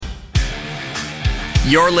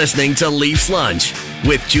You're listening to Leafs Lunch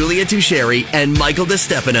with Julia Tucheri and Michael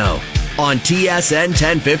DeStefano on TSN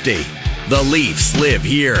 1050. The Leafs live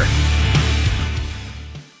here.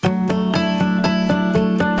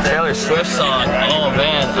 Taylor Swift song. Oh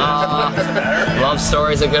man, Love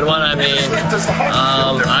Story's a good one. I mean,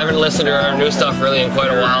 I haven't listened to her new stuff really in quite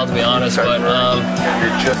a while, to be honest. But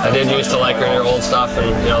I did used to like her old stuff,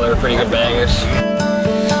 and they were pretty good bangers.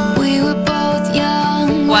 We were both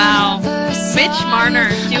young. Wow. Mitch Marner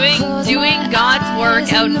doing God's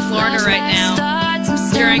work out in Florida right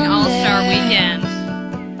now during All-Star Weekend.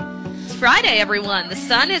 It's Friday, everyone. The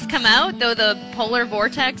sun has come out, though the polar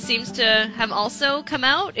vortex seems to have also come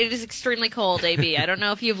out. It is extremely cold, AB. I don't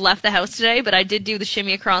know if you've left the house today, but I did do the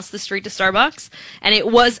shimmy across the street to Starbucks, and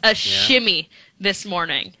it was a shimmy this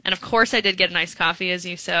morning. And of course I did get a nice coffee, as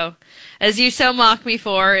you so mock me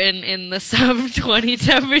for in the sub 20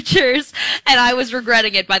 temperatures, and I was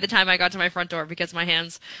regretting it by the time I got to my front door because my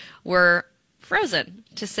hands were frozen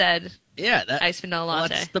to said ice vanilla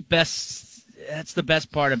latte. That's the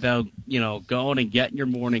best part about, going and getting your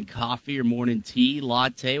morning coffee or morning tea,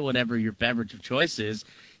 latte, whatever your beverage of choice is.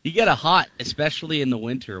 You get a hot, especially in the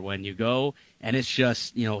winter when you go and it's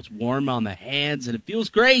just, it's warm on the hands and it feels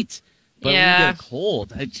great. But when you get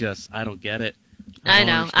cold, I don't get it. I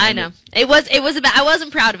know. It was I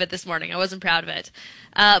wasn't proud of it this morning. I wasn't proud of it.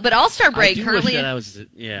 But All-Star break currently.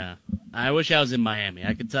 I wish I was in Miami.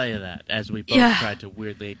 I can tell you that, as we both tried to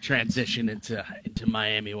weirdly transition into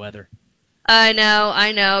Miami weather. I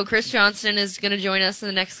know. Chris Johnston is going to join us in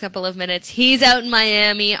the next couple of minutes. He's out in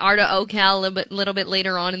Miami. Arda Ocal a little bit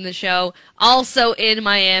later on in the show, also in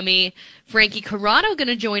Miami. Frankie Corrado going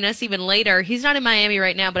to join us even later. He's not in Miami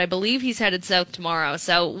right now, but I believe he's headed south tomorrow.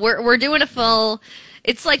 So we're doing a full.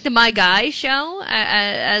 It's like the My Guy show,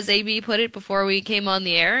 as AB put it before we came on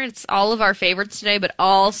the air. It's all of our favorites today, but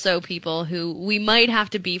also people who we might have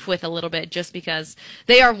to beef with a little bit just because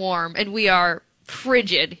they are warm and we are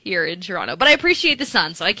frigid here in Toronto. But I appreciate the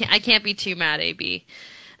sun, so I can't be too mad, AB.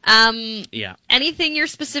 Anything you're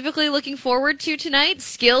specifically looking forward to tonight?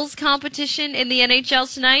 Skills competition in the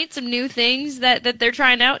NHL tonight? Some new things that they're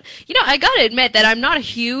trying out? I gotta admit that I'm not a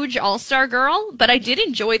huge All-Star girl, but I did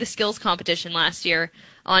enjoy the skills competition last year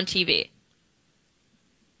on TV.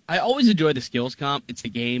 I always enjoy the skills comp. It's a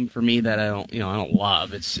game for me that I don't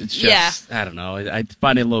love. It's just, I don't know. I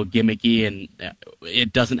find it a little gimmicky, and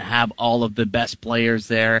it doesn't have all of the best players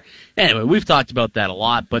there. Anyway, we've talked about that a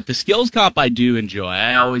lot, but the skills comp I do enjoy.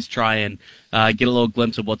 I always try and get a little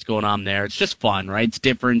glimpse of what's going on there. It's just fun, right? It's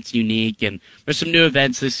different, it's unique, and there's some new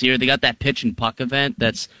events this year. They got that pitch and puck event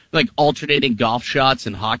that's like alternating golf shots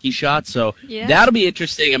and hockey shots, so that'll be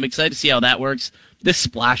interesting. I'm excited to see how that works. This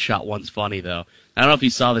splash shot one's funny, though. I don't know if you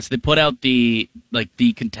saw this. They put out the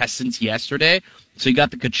contestants yesterday. So you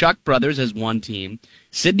got the Tkachuk brothers as one team,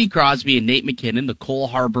 Sidney Crosby and Nate McKinnon, the Cole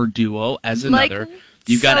Harbor duo as another.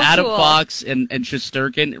 You've got Adam Fox and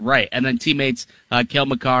Shesterkin, right, and then teammates Cale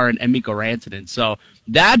Makar and Mikko Rantanen. So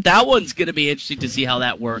that one's going to be interesting to see how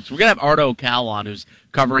that works. We're going to have Arda Ocal on, who's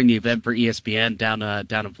covering the event for ESPN down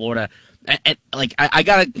in Florida. And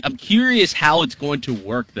I'm curious how it's going to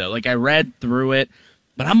work, though. Like, I read through it.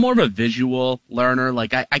 But I'm more of a visual learner.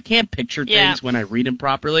 Like, I can't picture things when I read them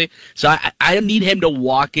properly. So I need him to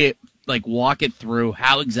walk it through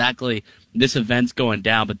how exactly this event's going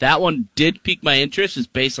down. But that one did pique my interest, is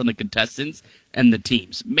based on the contestants and the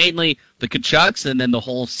teams. Mainly the Tkachuks and then the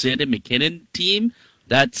whole Sid and McKinnon team.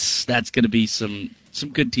 That's going to be some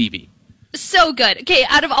good TV. So good. Okay,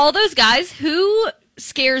 out of all those guys, who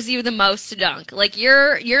scares you the most to dunk? Like,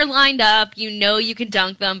 you're lined up, you can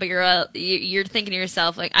dunk them, but you're thinking to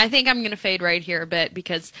yourself, like, I think I'm going to fade right here a bit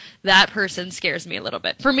because that person scares me a little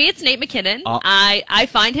bit. For me, it's Nate McKinnon. I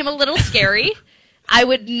find him a little scary. I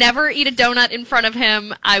would never eat a donut in front of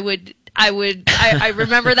him. I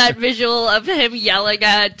remember that visual of him yelling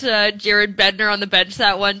at Jared Bednar on the bench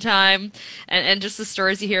that one time, and just the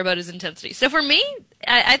stories you hear about his intensity. So for me,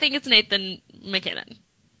 I think it's Nathan McKinnon.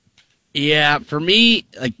 Yeah, for me,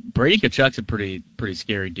 like, Brady Tkachuk's a pretty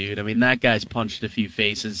scary dude. I mean, that guy's punched a few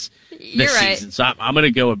faces this season, so I'm going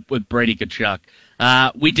to go with Brady Tkachuk.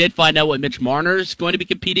 We did find out what Mitch Marner's going to be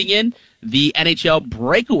competing in, the NHL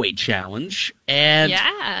Breakaway Challenge, and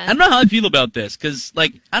I don't know how I feel about this, because,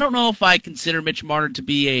 like, I don't know if I consider Mitch Marner to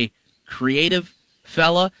be a creative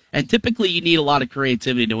fella, and typically you need a lot of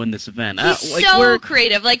creativity to win this event. He's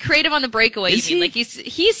creative, like creative on the breakaway. You mean? Like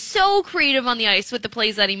he's so creative on the ice with the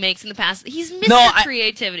plays that he makes in the past. He's Mr.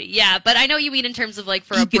 Creativity. Yeah, but I know you mean in terms of like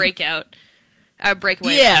for a breakaway.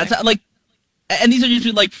 Yeah, it's like, and these are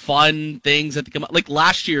usually like fun things that come up. Like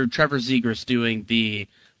last year, Trevor Zegras doing the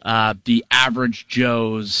Average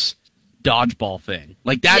Joe's dodgeball thing.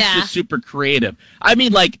 Like, that's just super creative. I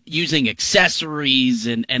mean, like, using accessories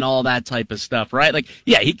and all that type of stuff, right? Like,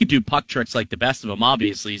 yeah, he could do puck tricks like the best of them,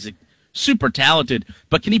 obviously. He's super talented,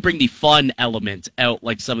 but can he bring the fun element out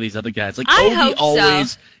like some of these other guys? Like, Ovi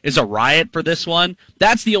always is a riot for this one.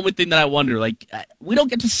 That's the only thing that I wonder. Like, we don't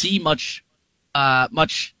get to see much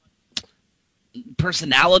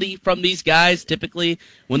personality from these guys typically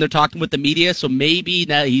when they're talking with the media, so maybe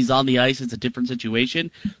now he's on the ice, it's a different situation.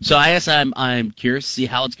 So I guess I'm curious to see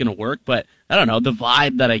how it's going to work, but I don't know, the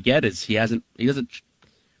vibe that I get is he doesn't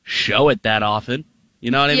show it that often, you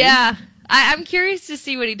know what I mean? Yeah, I'm curious to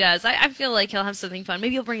see what he does. I feel like he'll have something fun.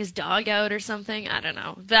 Maybe he'll bring his dog out or something. I don't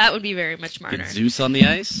know. That would be very much Marner. Get Zeus on the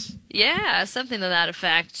ice? Yeah, something to that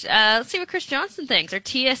effect. Let's see what Chris Johnston thinks. Our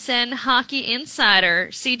TSN Hockey Insider.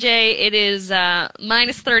 CJ, it is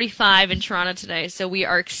minus 35 in Toronto today, so we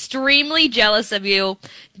are extremely jealous of you.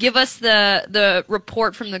 Give us the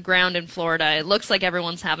report from the ground in Florida. It looks like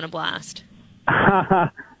everyone's having a blast.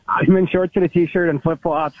 I'm in shorts and a t-shirt and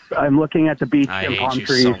flip-flops. I'm looking at the beach and palm trees.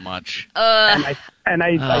 I hate you so much. I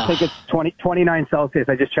think it's 29 Celsius.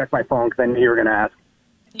 I just checked my phone because I knew you were going to ask.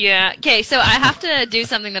 Yeah. Okay, so I have to do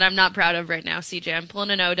something that I'm not proud of right now, CJ. I'm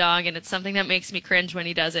pulling an O-Dog, and it's something that makes me cringe when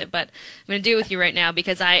he does it, but I'm going to do it with you right now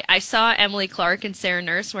because I saw Emily Clark and Sarah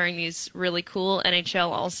Nurse wearing these really cool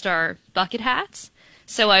NHL All-Star bucket hats.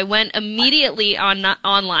 So I went immediately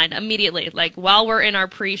online, like while we're in our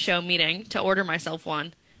pre-show meeting, to order myself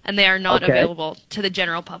one. And they are not available to the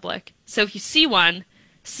general public. So if you see one,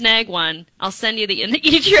 snag one. I'll send you the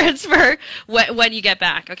e-transfer when you get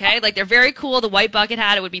back, okay? Like, they're very cool. The white bucket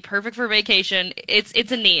hat, it would be perfect for vacation. It's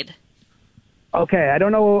a need. Okay, I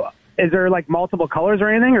don't know. Is there, like, multiple colors or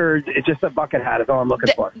anything, or it's just a bucket hat is all I'm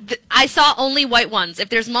looking for? I saw only white ones. If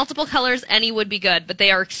there's multiple colors, any would be good. But they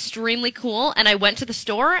are extremely cool, and I went to the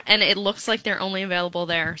store, and it looks like they're only available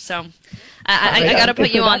there. So I got to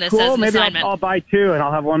put you on this as an assignment. Maybe I'll buy two, and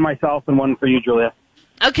I'll have one myself and one for you, Julia.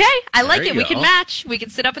 Okay, I like it. We can match. We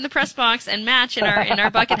can sit up in the press box and match in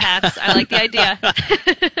our bucket hats. I like the idea.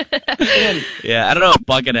 Yeah, I don't know if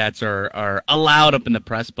bucket hats are allowed up in the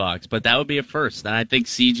press box, but that would be a first. And I think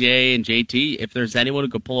CJ and JT, if there's anyone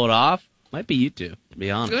who could pull it off, might be you two, to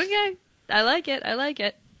be honest. Okay, I like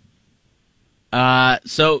it.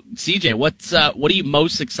 So CJ, what are you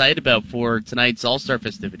most excited about for tonight's All-Star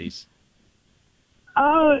festivities?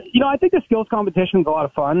 I think the skills competition is a lot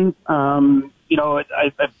of fun.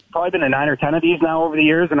 I've probably been to 9 or 10 of these now over the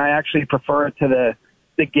years, and I actually prefer it to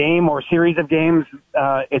the game or series of games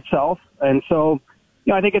itself. And so,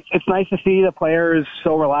 I think it's nice to see the players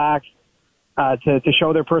so relaxed to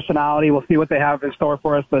show their personality. We'll see what they have in store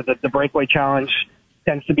for us. The breakaway challenge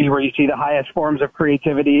tends to be where you see the highest forms of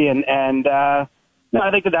creativity, and I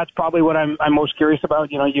think that's probably what I'm most curious about.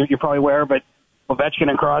 You're probably aware, but Ovechkin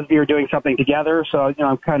and Crosby are doing something together, so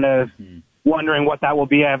I'm kind of wondering what that will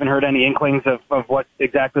be. I haven't heard any inklings of what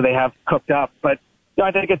exactly they have cooked up, but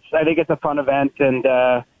I think it's a fun event, and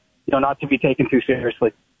not to be taken too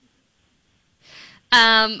seriously.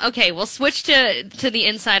 Okay, we'll switch to the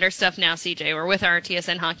insider stuff now, CJ. We're with our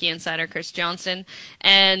TSN Hockey Insider, Chris Johnston.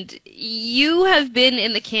 And you have been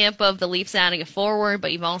in the camp of the Leafs adding a forward,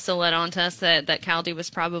 but you've also let on to us that Kyle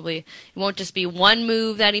Dubas probably, it won't just be one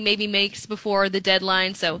move that he maybe makes before the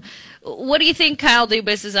deadline. So what do you think Kyle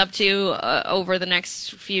Dubas is up to over the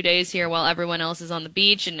next few days here while everyone else is on the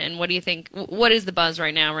beach? And what do you think, what is the buzz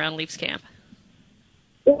right now around Leafs camp?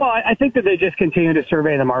 Well, I think that they just continue to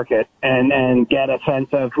survey the market and get a sense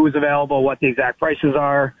of who's available, what the exact prices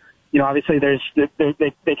are. Obviously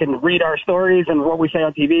they can read our stories and what we say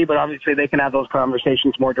on TV, but obviously they can have those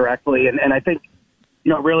conversations more directly. And I think,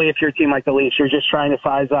 really if you're a team like the Leafs, you're just trying to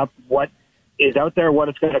size up what is out there, what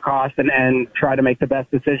it's going to cost, and try to make the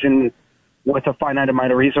best decision with a finite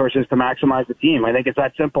amount of resources to maximize the team. I think it's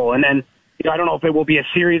that simple. And then, I don't know if it will be a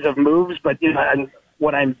series of moves, but,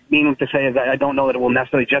 what I mean to say is that I don't know that it will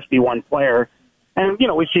necessarily just be one player. And,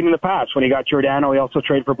 we've seen in the past when he got Giordano, he also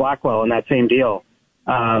traded for Blackwell in that same deal.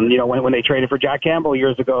 When they traded for Jack Campbell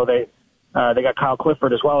years ago, they got Kyle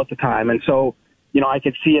Clifford as well at the time. And so, I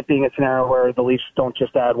could see it being a scenario where the Leafs don't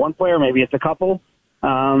just add one player, maybe it's a couple.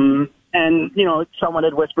 And, someone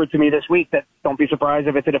had whispered to me this week that don't be surprised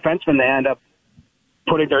if it's a defenseman they end up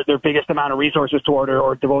putting their biggest amount of resources toward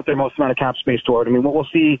or devote their most amount of cap space toward. I mean, we'll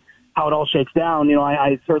see how it all shakes down.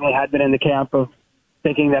 I certainly had been in the camp of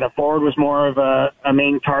thinking that a forward was more of a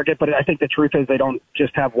main target, but I think the truth is they don't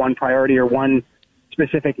just have one priority or one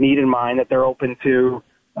specific need in mind, that they're open to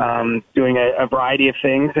doing a variety of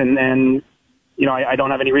things. And I don't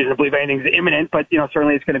have any reason to believe anything's imminent, but,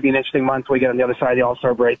 certainly it's going to be an interesting month when we get on the other side of the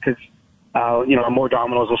All-Star break because, more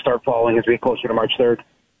dominoes will start falling as we get closer to March 3rd.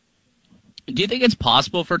 Do you think it's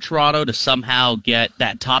possible for Toronto to somehow get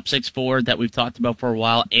that top 6 forward that we've talked about for a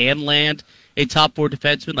while and land a top 4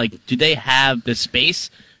 defenseman? Like, do they have the space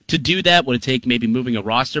to do that? Would it take maybe moving a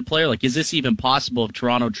roster player? Like, is this even possible if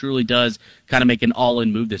Toronto truly does kind of make an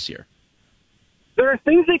all-in move this year? There are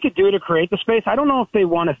things they could do to create the space. I don't know if they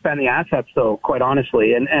want to spend the assets, though, quite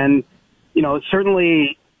honestly. And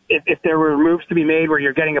certainly if there were moves to be made where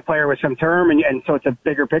you're getting a player with some term and so it's a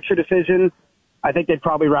bigger picture decision, I think they'd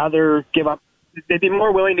probably rather give up. They'd be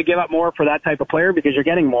more willing to give up more for that type of player because you're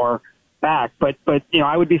getting more back. But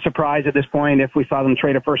I would be surprised at this point if we saw them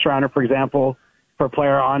trade a first rounder, for example, for a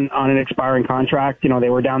player on an expiring contract. They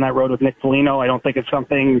were down that road with Nick Foligno. I don't think it's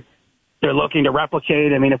something they're looking to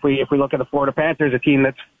replicate. I mean, if we look at the Florida Panthers, a team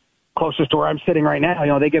that's closest to where I'm sitting right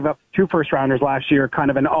now, they give up 2 first rounders last year, kind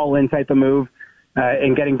of an all-in type of move,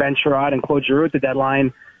 in getting Ben Sherrod and Claude Giroux at the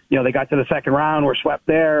deadline. They got to the second round, were swept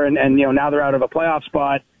there, and now they're out of a playoff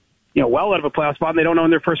spot, well out of a playoff spot, and they don't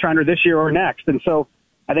own their first rounder this year or next. And so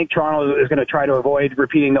I think Toronto is going to try to avoid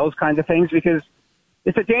repeating those kinds of things because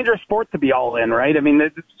it's a dangerous sport to be all in, right? I mean,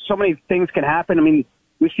 so many things can happen. I mean,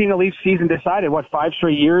 we've seen the Leafs season decided, 5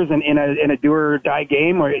 straight years in a do or die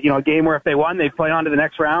game, or a game where if they won, they play on to the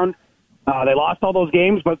next round. They lost all those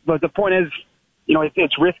games, but the point is,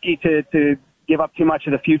 it's risky to give up too much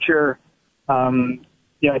of the future.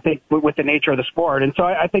 I think with the nature of the sport, and so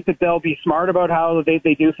I think that they'll be smart about how they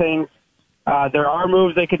do things. There are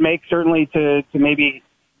moves they could make certainly to maybe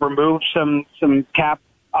remove some cap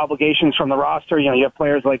obligations from the roster. You have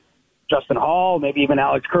players like Justin Hall, maybe even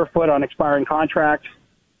Alex Kerfoot on expiring contracts.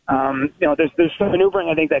 There's some maneuvering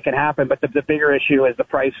I think that can happen, but the bigger issue is the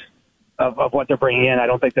price of what they're bringing in. I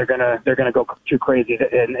don't think they're gonna go too crazy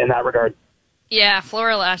in that regard. Yeah,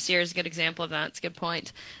 Flora last year is a good example of that. It's a good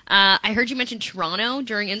point. I heard you mention Toronto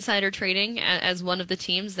during insider trading as one of the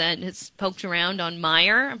teams that has poked around on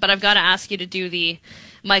Meyer, but I've got to ask you to do the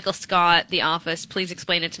Michael Scott, The Office. Please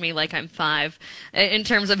explain it to me like I'm 5 in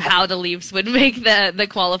terms of how the Leafs would make the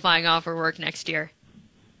qualifying offer work next year.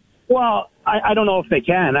 Well, I don't know if they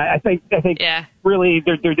can. I think yeah. Really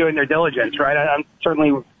they're doing their diligence, right? I'm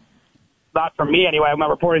certainly not from me anyway. I'm not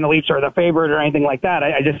reporting the Leafs are the favorite or anything like that.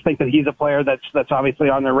 I just think that he's a player that's obviously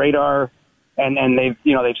on their radar, and they've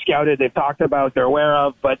scouted, they've talked about, they're aware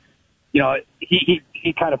of, but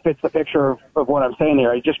he kind of fits the picture of what I'm saying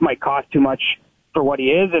here. He just might cost too much for what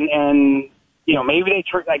he is, and maybe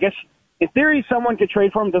I guess in theory someone could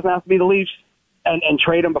trade for him. It doesn't have to be the Leafs, and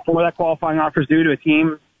trade him before that qualifying offer is due to a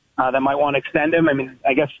team that might want to extend him. I mean,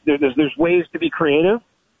 I guess there's ways to be creative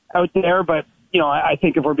out there, but I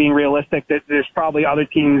think if we're being realistic, that there's probably other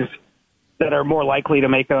teams that are more likely to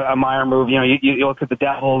make a Meyer move. You look at the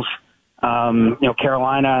Devils,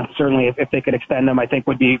 Carolina, certainly if they could extend them, I think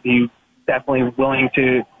would be definitely willing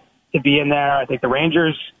to be in there. I think the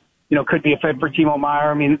Rangers, could be a fit for Timo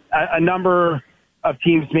Meyer. I mean, a number of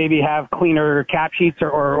teams maybe have cleaner cap sheets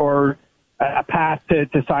or a path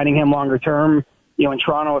to signing him longer term. In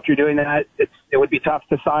Toronto, if you're doing that, it would be tough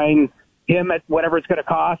to sign him at whatever it's going to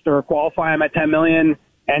cost, or qualify him at $10 million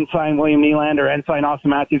and sign William Nylander and sign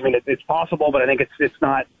Austin Matthews. I mean, it's possible, but I think it's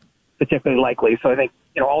not particularly likely. So I think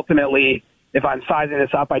ultimately, if I'm sizing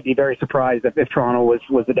this up, I'd be very surprised if Toronto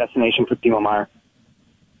was the destination for Timo Meyer.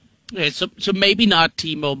 Okay, so maybe not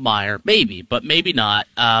Timo Meyer, but maybe not.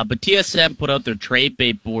 But TSN put out their trade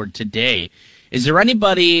bait board today. Is there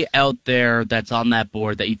anybody out there that's on that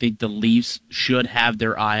board that you think the Leafs should have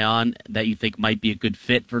their eye on, that you think might be a good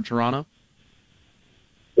fit for Toronto?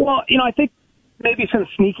 Well, I think maybe some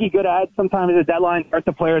sneaky good ads sometimes at the deadline aren't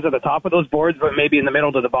the players at the top of those boards, but maybe in the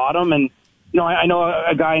middle to the bottom. And, I know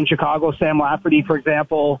a guy in Chicago, Sam Lafferty, for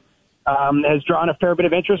example, has drawn a fair bit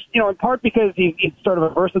of interest, in part because he's sort of a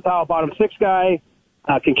versatile bottom 6 guy,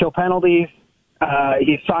 can kill penalties.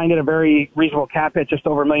 He signed at a very reasonable cap hit, just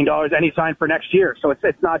over $1 million, and he signed for next year. So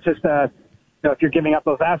it's not just if you're giving up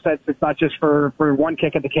those assets, it's not just for one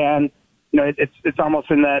kick at the can. It's almost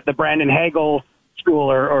in the Brandon Hagel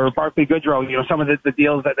school or Barclay Goodrow. Some of the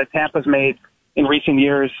deals that Tampa's made in recent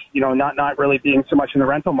years. Not really being so much in the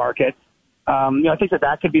rental market. I think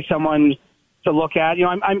that could be someone to look at.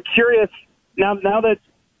 I'm curious now that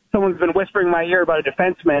someone's been whispering in my ear about a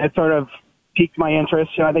defenseman. It sort of piqued my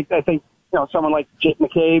interest. I think. Someone like Jake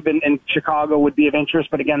McCabe in Chicago would be of interest,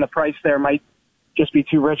 but again, the price there might just be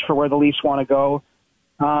too rich for where the Leafs want to go.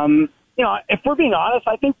 If we're being honest,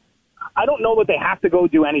 I don't know that they have to go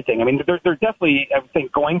do anything. I mean, they're definitely, I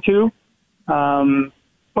think, going to.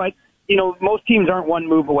 But, most teams aren't one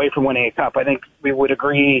move away from winning a cup. I think we would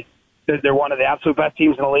agree that they're one of the absolute best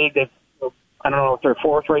teams in the league. I don't know if they're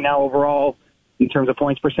 4th right now overall in terms of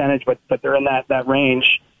points percentage, but they're in that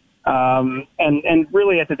range. And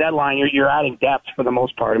really at the deadline, you're adding depth for the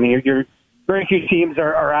most part. I mean, you're very few teams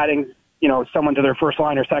are adding, someone to their first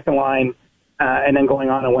line or second line, and then going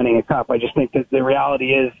on and winning a cup. I just think that the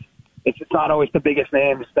reality is it's not always the biggest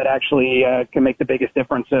names that actually can make the biggest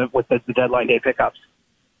difference with the deadline day pickups.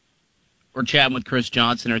 We're chatting with Chris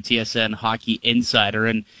Johnson, our TSN hockey insider.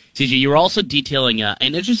 And CJ, you were also detailing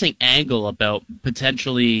an interesting angle about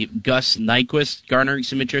potentially Gus Nyquist garnering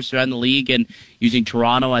some interest around the league and using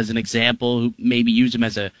Toronto as an example, who maybe use him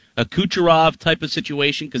as a Kucherov type of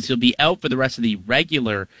situation because he'll be out for the rest of the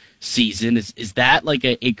regular season. Is that like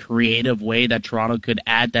a creative way that Toronto could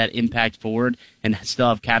add that impact forward and still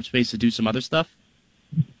have cap space to do some other stuff?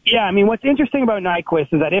 Yeah, I mean, what's interesting about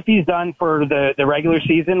Nyquist is that if he's done for the regular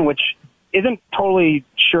season, which isn't totally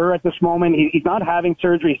sure at this moment. He's not having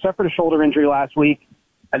surgery. He suffered a shoulder injury last week.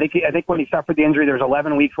 I think when he suffered the injury, there was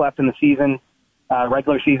 11 weeks left in the season,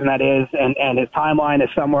 regular season that is, and his timeline is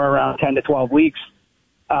somewhere around 10 to 12 weeks.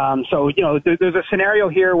 So, there's a scenario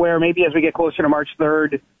here where maybe as we get closer to March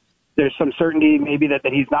 3rd, there's some certainty maybe that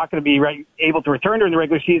he's not going to be able to return during the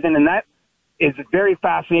regular season, and that is very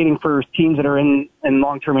fascinating for teams that are in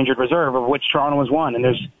long-term injured reserve, of which Toronto was one, and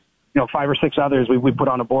there's 5 or 6 others we put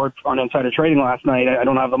on a board on Insider Trading last night. I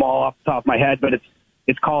don't have them all off the top of my head, but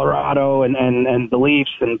it's Colorado and the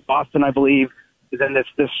Leafs and Boston, I believe, is in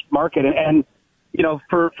this market. And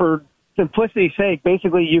for simplicity's sake,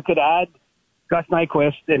 basically you could add Gus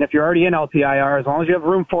Nyquist, and if you're already in LTIR, as long as you have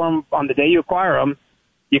room for him on the day you acquire him,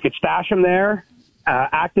 you could stash him there,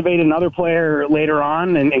 activate another player later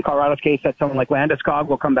on. In Colorado's case, that's someone like Landeskog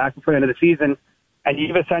will come back before the end of the season. And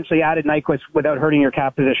you've essentially added Nyquist without hurting your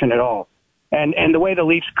cap position at all. And the way the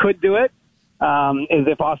Leafs could do it is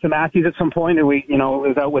if Austin Matthews at some point, who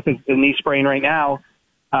is out with his knee sprain right now,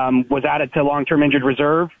 was added to long-term injured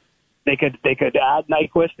reserve, they could add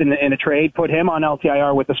Nyquist in a trade, put him on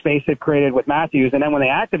LTIR with the space they've created with Matthews, and then when they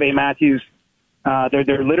activate Matthews,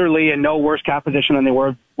 they're literally in no worse cap position than they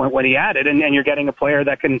were when he added, and you're getting a player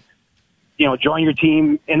that can join your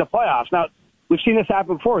team in the playoffs. Now, we've seen this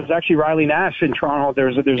happen before. It's actually Riley Nash in Toronto.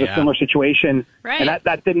 There's a similar situation, right. And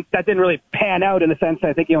that didn't really pan out in the sense that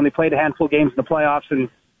I think he only played a handful of games in the playoffs, and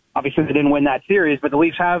obviously they didn't win that series. But the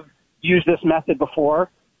Leafs have used this method before.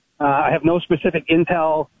 I have no specific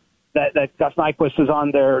intel that Gus Nyquist is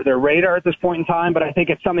on their radar at this point in time, but I think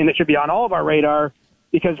it's something that should be on all of our radar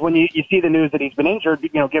because when you see the news that he's been injured,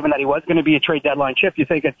 given that he was going to be a trade deadline chip, you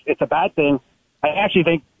think it's a bad thing. I actually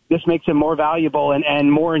think this makes him more valuable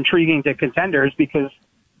and more intriguing to contenders because,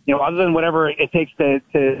 other than whatever it takes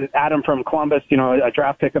to add him from Columbus, a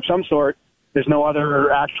draft pick of some sort, there's no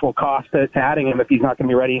other actual cost to adding him if he's not going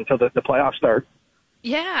to be ready until the playoffs start.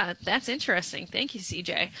 Yeah, that's interesting. Thank you,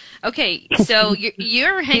 CJ. Okay, so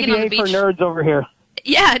you're hanging on the beach. for nerds over here.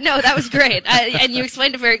 Yeah, no, that was great. And you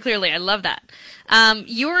explained it very clearly. I love that.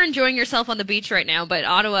 You're enjoying yourself on the beach right now, but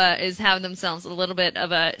Ottawa is having themselves a little bit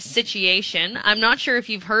of a situation. I'm not sure if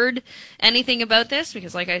you've heard anything about this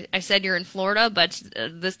because, like I said, you're in Florida, but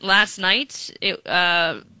this last night,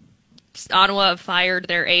 Ottawa fired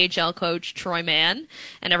their AHL coach, Troy Mann,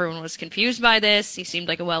 and everyone was confused by this. He seemed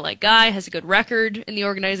like a well-liked guy, has a good record in the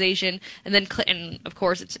organization, and of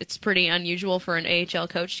course, it's pretty unusual for an AHL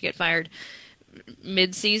coach to get fired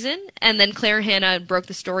mid-season. And then Claire Hanna broke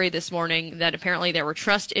the story this morning that apparently there were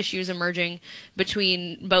trust issues emerging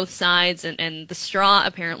between both sides, and the straw,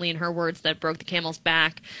 apparently, in her words, that broke the camel's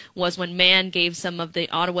back was when Mann gave some of the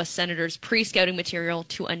Ottawa Senators pre-scouting material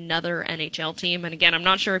to another NHL team. And again, I'm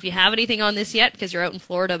not sure if you have anything on this yet because you're out in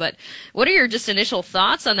Florida, but what are your just initial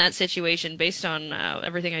thoughts on that situation based on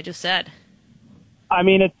everything I just said? I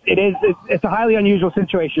mean, it's a highly unusual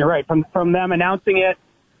situation. You're right. From them announcing it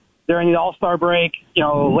during the All-Star break,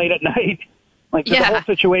 late at night, the whole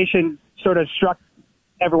situation sort of struck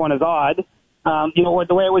everyone as odd. The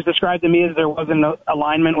way it was described to me is there wasn't an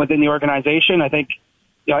alignment within the organization. I think,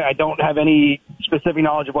 I don't have any specific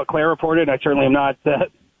knowledge of what Claire reported. I certainly am not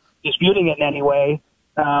disputing it in any way.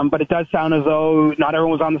 But it does sound as though not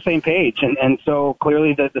everyone was on the same page. And so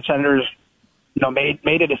clearly the Senators,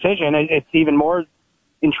 made a decision. It's even more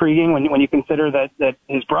intriguing when you consider that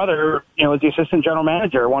his brother, is the assistant general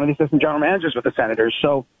manager, one of the assistant general managers with the Senators.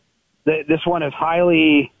 So this one is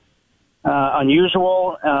highly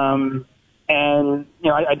unusual. And,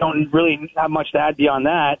 I don't really have much to add beyond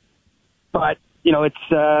that. But, it's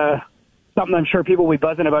something I'm sure people will be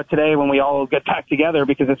buzzing about today when we all get back together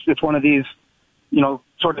because it's one of these,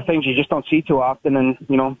 sort of things you just don't see too often.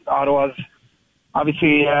 And, Ottawa's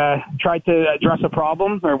obviously tried to address a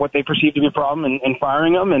problem or what they perceive to be a problem in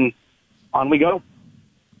firing them, and on we go.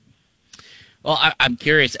 Well, I'm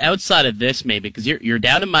curious, outside of this maybe, because you're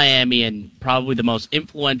down in Miami and probably the most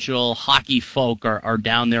influential hockey folk are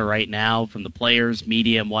down there right now from the players,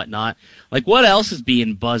 media, and whatnot. Like, what else is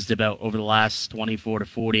being buzzed about over the last 24 to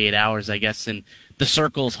 48 hours, I guess, in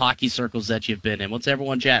the hockey circles that you've been in? What's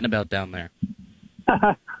everyone chatting about down there?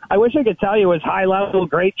 I wish I could tell you it was high-level,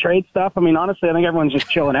 great trade stuff. I mean, honestly, I think everyone's just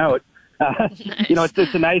chilling out. Nice. You know,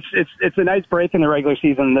 it's a nice break in the regular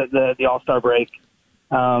season, the All-Star break.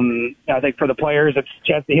 I think for the players, it's a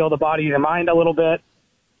chance to heal the body and the mind a little bit.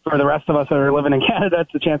 For the rest of us that are living in Canada,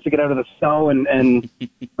 it's a chance to get out of the snow and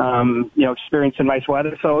experience some nice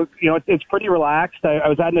weather. So, it's pretty relaxed. I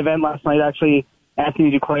was at an event last night, actually.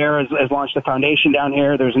 Anthony Duclair has launched a foundation down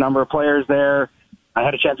here. There's a number of players there. I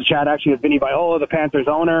had a chance to chat, actually, with Vinny Viola, the Panthers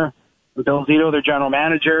owner, Bill Zito, their general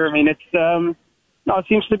manager. I mean, it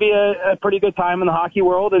seems to be a pretty good time in the hockey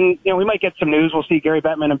world, and we might get some news. We'll see Gary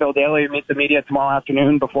Bettman and Bill Daly meet the media tomorrow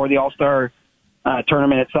afternoon before the All-Star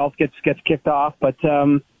tournament itself gets kicked off. But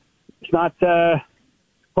it's not,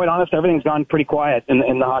 quite honest, everything's gone pretty quiet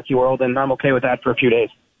in the hockey world, and I'm okay with that for a few days.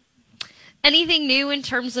 Anything new in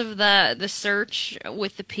terms of the search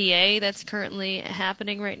with the PA that's currently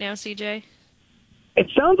happening right now, CJ? It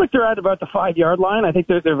sounds like they're at about the 5-yard line. I think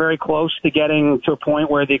they're very close to getting to a point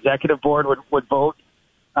where the executive board would vote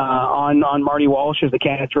on Marty Walsh as the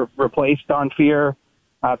candidate to replace Don Fehr.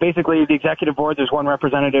 Basically, the executive board, there's one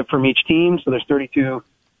representative from each team, so there's 32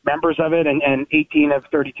 members of it, and 18 of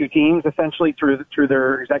 32 teams, essentially, through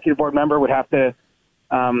their executive board member would have to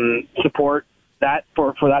support that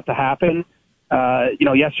for that to happen.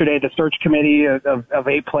 Yesterday, the search committee of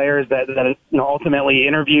 8 players that ultimately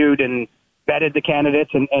interviewed and vetted the candidates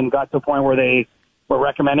and got to a point where they were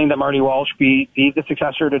recommending that Marty Walsh be the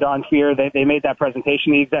successor to Don Fehr. They made that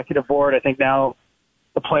presentation to the executive board. I think now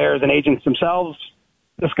the players and agents themselves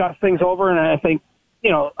discuss things over, and I think,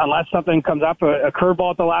 unless something comes up, a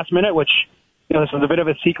curveball at the last minute, which, this is a bit of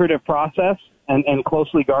a secretive process and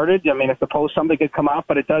closely guarded. I mean, I suppose something could come up,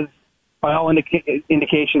 but it does, by all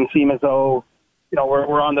indications, seem as though,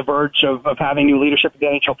 we're on the verge of having new leadership at the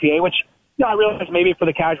NHLPA, which, I realize maybe for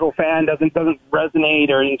the casual fan doesn't resonate,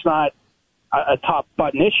 or it's not a top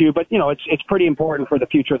button issue, but it's pretty important for the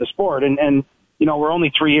future of the sport. And we're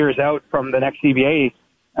only 3 years out from the next CBA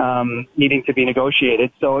needing to be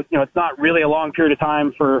negotiated. So it's not really a long period of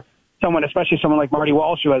time for someone, especially someone like Marty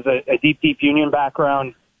Walsh, who has a deep union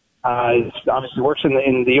background, obviously works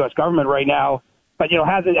in the U.S. government right now, but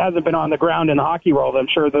hasn't been on the ground in the hockey world. I'm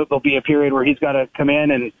sure there'll be a period where he's got to come in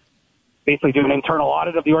and basically do an internal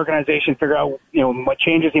audit of the organization, figure out, what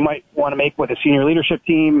changes he might want to make with a senior leadership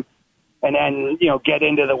team, and then, get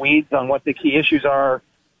into the weeds on what the key issues are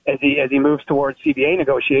as he moves towards CBA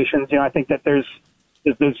negotiations. I think that there's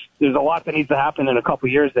a lot that needs to happen in a couple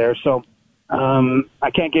of years there. So,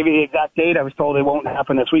 I can't give you the exact date. I was told it won't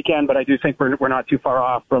happen this weekend, but I do think we're not too far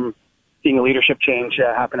off from seeing a leadership change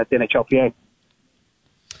happen at the NHLPA.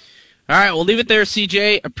 All right, we'll leave it there,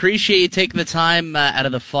 CJ. Appreciate you taking the time out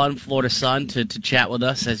of the fun Florida sun to chat with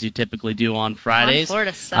us, as you typically do on Fridays. Fun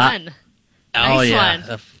Florida sun. Nice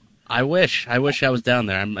one. I wish I was down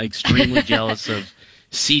there. I'm extremely jealous of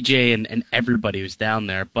CJ and everybody who's down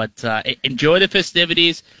there. But enjoy the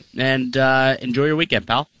festivities and enjoy your weekend,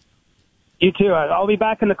 pal. You too. I'll be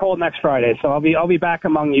back in the cold next Friday, so I'll be back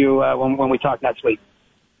among you when we talk next week.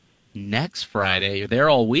 Next Friday? You're there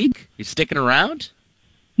all week? You sticking around?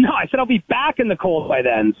 No, I said I'll be back in the cold by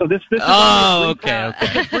then. So this is okay.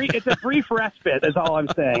 It's a brief respite. Is all I'm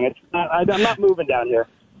saying. I'm not moving down here.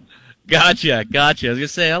 Gotcha. I was gonna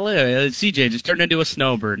say, CJ just turned into a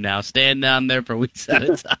snowbird now, staying down there for weeks at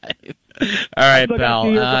a time. All right, pal.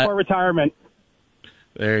 2 years before retirement.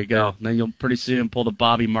 There you go. Then you'll pretty soon pull the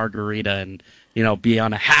Bobby Margarita and be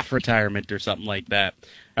on a half retirement or something like that.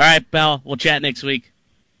 All right, pal. We'll chat next week.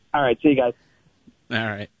 All right. See you guys. All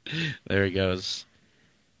right. There he goes.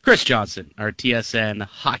 Chris Johnson, our TSN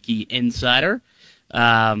hockey insider.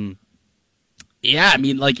 Yeah, I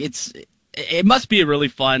mean, it must be a really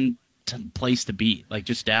fun place to be.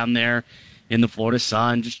 Just down there in the Florida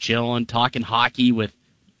sun, just chilling, talking hockey with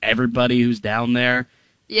everybody who's down there.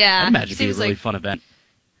 Yeah. I imagine it'd be a really fun event.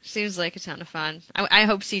 Seems like a ton of fun. I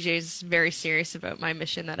hope CJ's very serious about my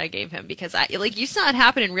mission that I gave him, because you saw it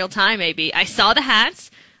happen in real time, AB. I saw the hats.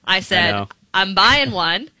 I said, I'm buying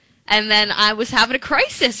one. And then I was having a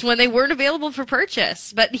crisis when they weren't available for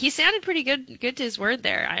purchase. But he sounded pretty good to his word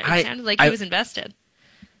there. It sounded like he was invested.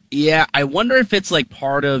 Yeah, I wonder if it's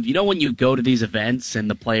part of, when you go to these events and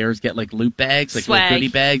the players get loot bags, little goodie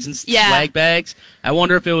bags and swag bags. I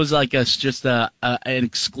wonder if it was just an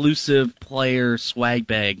exclusive player swag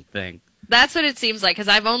bag thing. That's what it seems like, because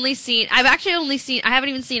I haven't even seen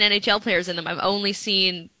NHL players in them. I've only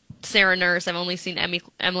seen Sarah Nurse. I've only seen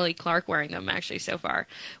Emily Clark wearing them, actually, so far.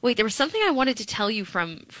 Wait, there was something I wanted to tell you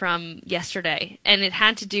from yesterday, and it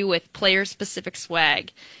had to do with player-specific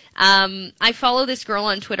swag. I follow this girl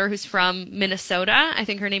on Twitter who's from Minnesota. I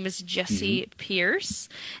think her name is Jessie Pierce,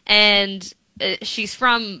 and she's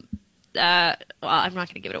from, well, I'm not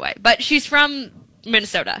going to give it away, but she's from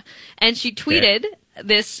Minnesota, and she tweeted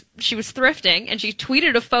this. She was thrifting, and she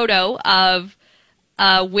tweeted a photo of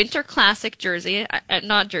a Winter Classic jersey,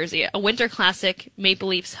 a Winter Classic Maple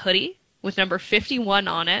Leafs hoodie with number 51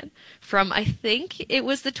 on it from, I think it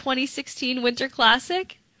was the 2016 Winter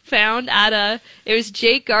Classic. It was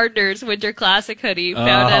Jake Gardner's Winter Classic hoodie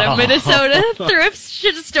found at a Minnesota thrift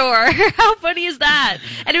store. How funny is that?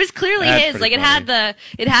 And it was clearly his. Like, it had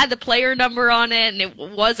the player number on it, and it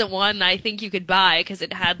wasn't one I think you could buy because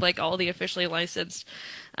it had like all the officially licensed.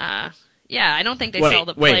 I don't think they sell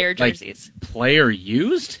the player jerseys. Like player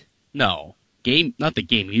used? No, not the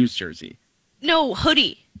game used jersey. No,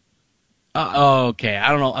 hoodie. Okay, I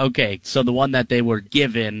don't know. Okay, so the one that they were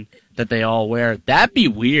given that they all wear, that'd be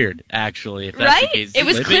weird, actually, if that's the case. It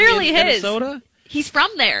was clearly his. Minnesota? He's from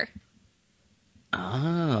there.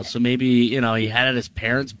 Oh, so maybe, he had it at his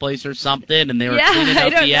parents' place or something, and they were cleaning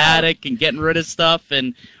out the attic and getting rid of stuff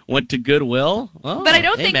and went to Goodwill? Oh, but I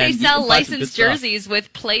don't think they sell licensed jerseys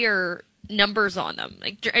with player numbers on them.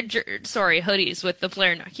 Like, hoodies with the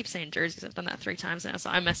player. I keep saying jerseys. I've done that 3 times now, so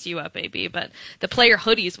I messed you up, AB. But the player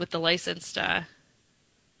hoodies with the licensed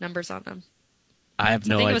numbers on them. I have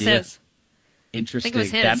no idea. I think it was his. Interesting. I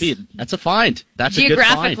think it was his. That's a find. That's a good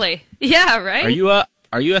find. Geographically. Yeah, right? Are you a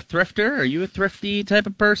thrifter? Are you a thrifty type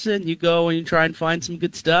of person? You go and you try and find some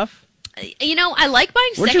good stuff? I like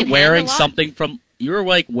buying secondhand. Weren't you wearing something from... You were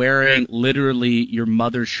like wearing literally your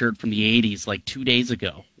mother's shirt from the 80s like 2 days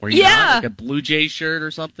ago. Were you not? Like a Blue Jays shirt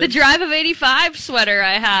or something? The Drive of 85 sweater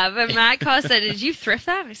I have. And Matt Koss said, did you thrift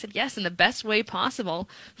that? And I said, yes, in the best way possible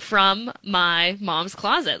from my mom's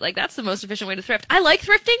closet. Like, that's the most efficient way to thrift. I like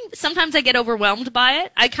thrifting. Sometimes I get overwhelmed by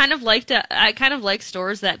it. I kind of like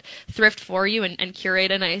stores that thrift for you and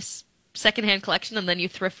curate a nice secondhand collection, and then you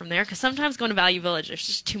thrift from there. Because sometimes going to Value Village, there's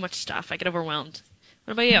just too much stuff. I get overwhelmed.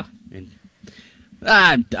 What about you?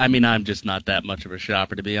 I'm just not that much of a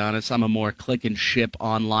shopper, to be honest. I'm a more click and ship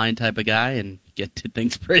online type of guy and get to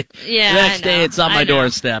things pretty. Yeah, the next day it's on my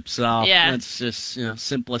doorstep, so yeah. It's just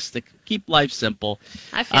simplistic. Keep life simple.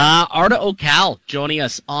 I feel Arda Ocal joining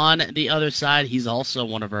us on the other side. He's also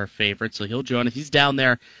one of our favorites, so he'll join us. He's down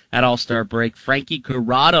there at All-Star break. Frankie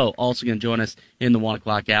Corrado also going to join us in the 1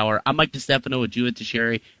 o'clock hour. I'm Mike DeStefano with Julia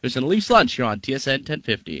Teixeira. It was an Leafs Lunch here on TSN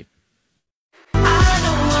 1050.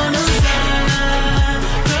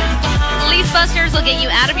 Leasebusters will get you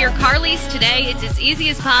out of your car lease today. It's as easy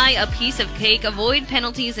as pie, a piece of cake. Avoid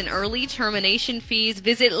penalties and early termination fees.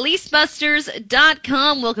 Visit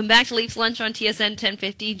leasebusters.com. Welcome back to Leafs Lunch on TSN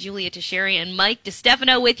 1050. Julia Teixeira and Mike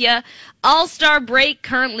DeStefano with you. All-Star break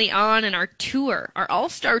currently on, and our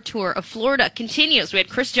All-Star tour of Florida continues. We had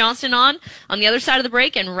Chris Johnston on the other side of the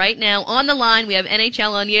break, and right now on the line we have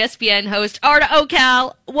NHL on ESPN host Arda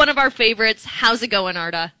Ocal, one of our favorites. How's it going,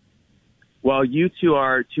 Arda? Well, you two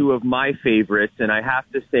are two of my favorites, and I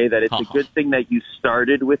have to say that it's a good thing that you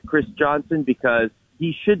started with Chris Johnson because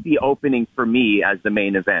he should be opening for me as the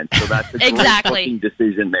main event. So that's a great booking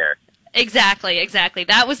decision there. Exactly.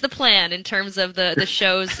 That was the plan in terms of the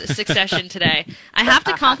show's succession today. I have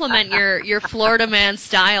to compliment your Florida man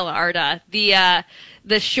style, Arda.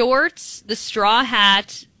 The shorts, the straw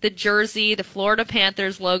hat, the jersey, the Florida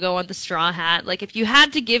Panthers logo on the straw hat. Like, if you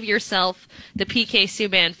had to give yourself the PK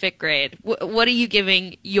Subban fit grade, what are you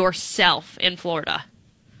giving yourself in Florida?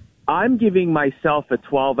 I'm giving myself a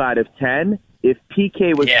 12 out of 10. If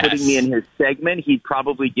PK was putting me in his segment, he'd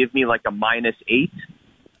probably give me like a -8.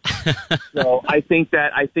 So I think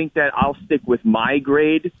that I'll stick with my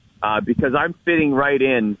grade because I'm fitting right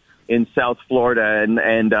in South Florida,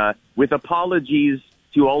 and with apologies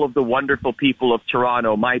to all of the wonderful people of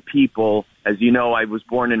Toronto, my people, as you know, I was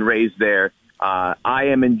born and raised there. I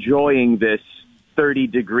am enjoying this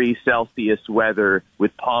 30-degree Celsius weather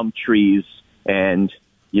with palm trees and,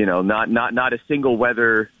 not a single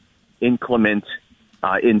weather inclement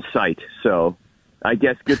in sight. So I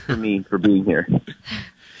guess good for me for being here.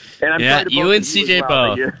 And I'm sorry to you and CJ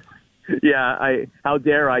both. Yeah, how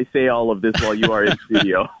dare I say all of this while you are in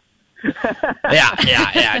studio?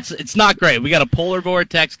 Yeah. It's not great. We got a polar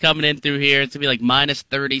vortex coming in through here. It's gonna be like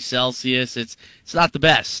 -30 Celsius. It's not the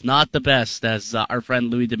best. Not the best, as our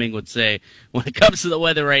friend Louis Domingue would say when it comes to the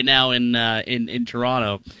weather right now in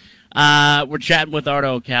Toronto. We're chatting with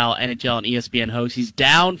Ardo Cal, NHL and ESPN host. He's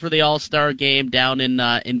down for the All-Star game down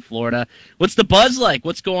in Florida. What's the buzz like?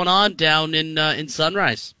 What's going on down in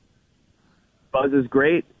Sunrise? Buzz is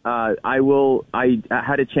great. I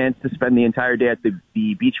had a chance to spend the entire day at the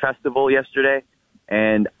Beach Festival yesterday,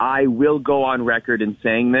 and I will go on record in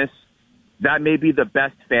saying this. That may be the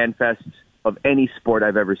best fan fest of any sport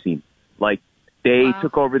I've ever seen. Like, they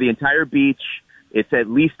took over the entire beach. It's at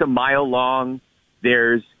least a mile long.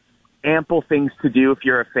 There's ample things to do if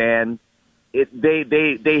you're a fan. They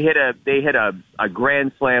hit a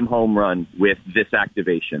grand slam home run with this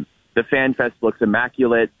activation. The fan fest looks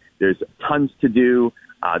immaculate. There's tons to do.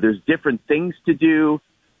 There's different things to do.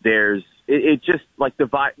 It just like the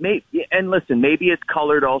vibe. And listen, maybe it's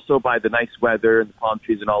colored also by the nice weather and the palm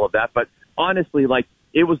trees and all of that. But honestly, like,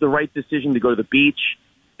 it was the right decision to go to the beach.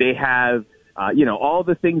 They have, all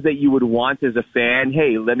the things that you would want as a fan.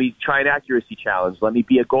 Hey, let me try an accuracy challenge. Let me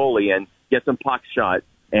be a goalie and get some puck shot,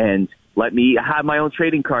 and let me have my own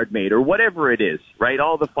trading card made, or whatever it is, right?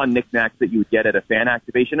 All the fun knickknacks that you would get at a fan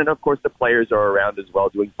activation. And of course, the players are around as well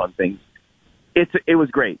doing fun things. It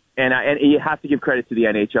was great. And you have to give credit to the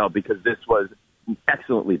NHL because this was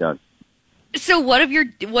excellently done. So what have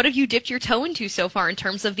you dipped your toe into so far in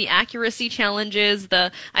terms of the accuracy challenges?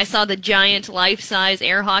 I saw the giant life-size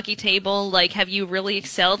air hockey table. Like, have you really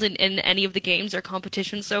excelled in any of the games or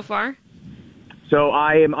competitions so far? So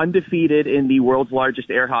I am undefeated in the world's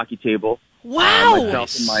largest air hockey table. Wow!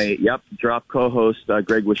 Myself and my drop co-host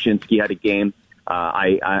Greg Wyshynski had a game.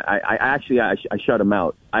 I shut him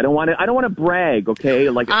out. I don't want to brag. Okay,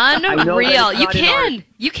 like, unreal. You can.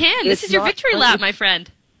 This is your victory lap, my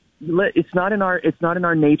friend. It's not in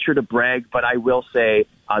our nature to brag, but I will say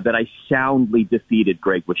that I soundly defeated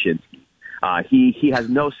Greg Wyshynski. He has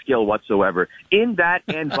no skill whatsoever in that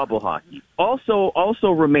and bubble hockey.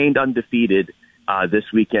 Also remained undefeated this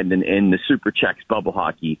weekend in the Super Checks bubble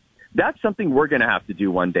hockey. That's something we're going to have to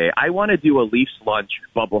do one day. I want to do a Leafs lunch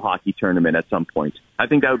bubble hockey tournament at some point. I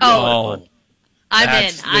think that would be a lot of fun.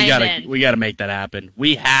 I'm in. We got to make that happen.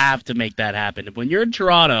 We have to make that happen. When you're in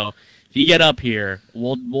Toronto, if you get up here,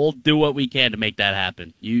 we'll do what we can to make make that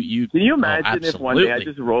happen. Can you imagine if one day I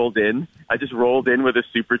just rolled in with a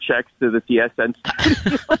Super Checks to the TSN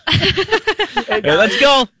studio? Hey, let's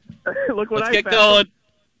go. Look what let's I get found. going.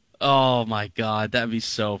 Oh my God, that'd be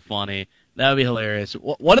so funny. That would be hilarious.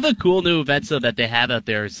 One of the cool new events though that they have out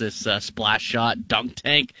there is this splash shot dunk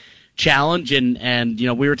tank challenge, and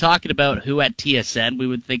we were talking about who at TSN we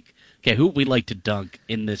would think. Okay, who we'd like to dunk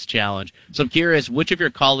in this challenge. So I'm curious, which of your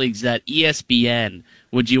colleagues at ESPN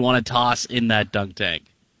would you want to toss in that dunk tank?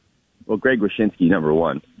 Well, Greg Wyshynski, number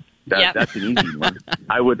one. That's an easy one.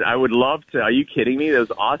 I would love to. Are you kidding me? That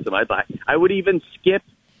was awesome. I would even skip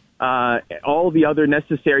all the other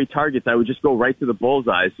necessary targets. I would just go right to the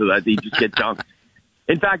bullseye so that they just get dunked.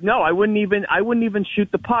 In fact, no, I wouldn't even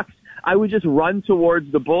shoot the pucks. I would just run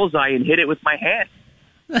towards the bullseye and hit it with my hand.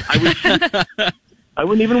 I would shoot. I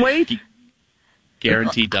wouldn't even wait.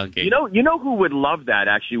 Guaranteed dunking. You know who would love that,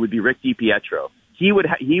 actually, would be Rick DiPietro. He would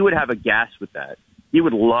have a gas with that. He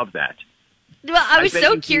would love that. Well, I was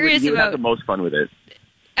so curious he would about have the most fun with it.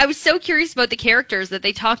 I was so curious about the characters that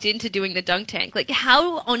they talked into doing the dunk tank. Like,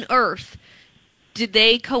 how on earth did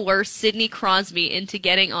they coerce Sidney Crosby into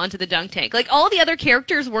getting onto the dunk tank? Like, all the other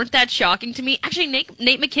characters weren't that shocking to me. Actually,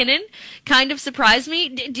 Nate McKinnon kind of surprised me.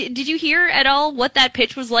 Did you hear at all what that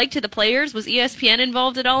pitch was like to the players? Was ESPN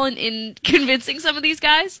involved at all in convincing some of these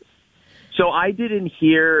guys? So I didn't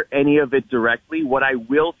hear any of it directly. What I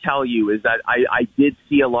will tell you is that I did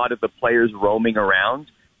see a lot of the players roaming around,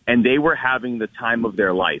 and they were having the time of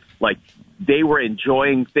their life. Like, they were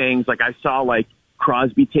enjoying things. Like, I saw, like,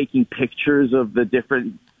 Crosby taking pictures of the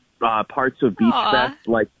different parts of Beach Fest.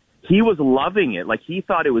 Like, he was loving it. Like, he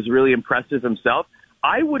thought it was really impressive himself.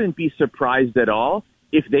 I wouldn't be surprised at all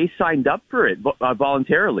if they signed up for it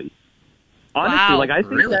voluntarily. Honestly, like,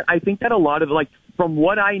 I think that a lot of, like, from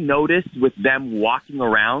what I noticed with them walking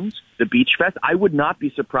around the Beach Fest, I would not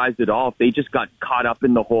be surprised at all if they just got caught up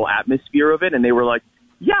in the whole atmosphere of it and they were like,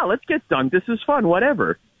 yeah, let's get dunked. This is fun,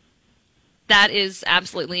 whatever. That is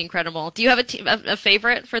absolutely incredible. Do you have a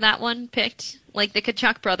favorite for that one picked? Like, the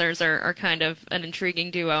Tkachuk brothers are kind of an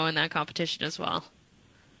intriguing duo in that competition as well.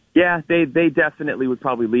 Yeah, they definitely would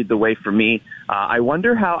probably lead the way for me. I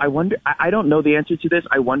don't know the answer to this.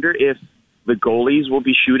 I wonder if the goalies will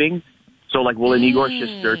be shooting. So, like, will an Igor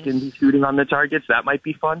Shesterkin be shooting on the targets? That might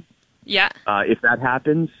be fun. Yeah. If that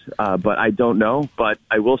happens, but I don't know. But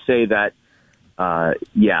I will say that, the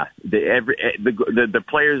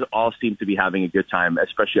players all seem to be having a good time,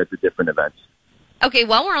 especially at the different events. Okay,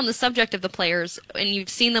 while we're on the subject of the players, and you've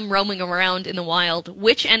seen them roaming around in the wild,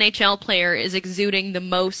 which NHL player is exuding the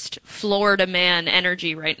most Florida man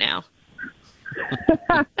energy right now?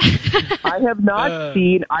 I have not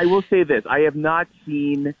seen, I will say this, I have not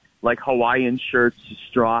seen like Hawaiian shirts,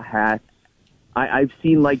 straw hats. I've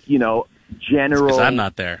seen like, general I'm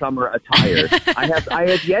not there. summer attire. I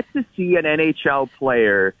have yet to see an NHL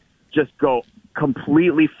player just go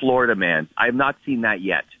completely Florida man. I have not seen that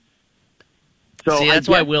yet. So see, that's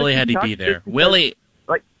why Willie had to be there. Willie,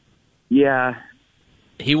 yeah,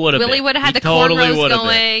 he would have. Willie would have had the cornrows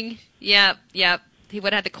going. Yep. He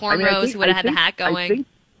would have had the cornrows. He would have had the hat going.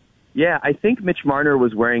 I think Mitch Marner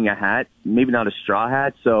was wearing a hat, maybe not a straw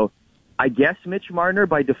hat. So I guess Mitch Marner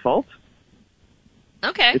by default.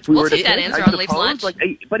 Okay, we'll take that answer on Leafs Lunch.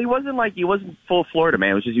 But he wasn't full Florida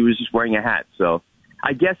man. He was just wearing a hat. So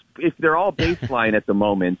I guess if they're all baseline at the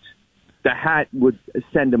moment, the hat would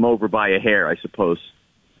send him over by a hair, I suppose.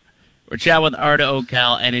 We're chatting with Arda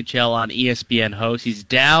Ocal, NHL on ESPN host. He's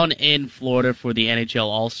down in Florida for the NHL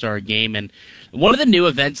All-Star Game. And one of the new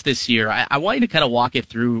events this year, I want you to kind of walk it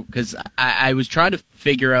through because I was trying to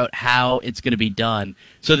figure out how it's going to be done.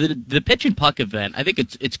 So the pitch and puck event, I think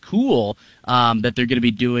it's cool that they're going to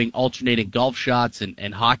be doing alternating golf shots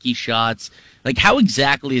and hockey shots. Like, how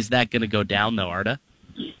exactly is that going to go down, though, Arda?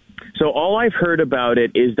 So all I've heard about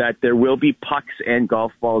it is that there will be pucks and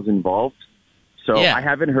golf balls involved. So yeah. I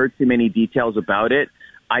haven't heard too many details about it.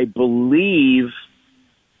 I think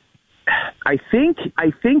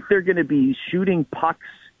they're going to be shooting pucks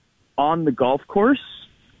on the golf course,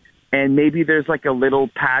 and maybe there's like a little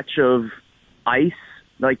patch of ice,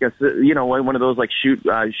 like one of those like shoot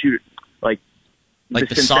like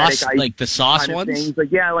the sauce, ice like the sauce ones. Things.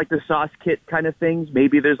 Like the sauce kit kind of things.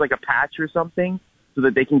 Maybe there's like a patch or something so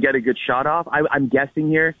that they can get a good shot off. I'm guessing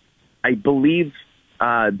here. I believe.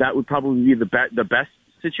 That would probably be the best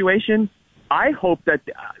situation. I hope that,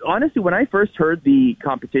 honestly, when I first heard the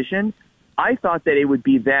competition, I thought that it would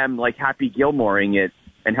be them like Happy Gilmoreing it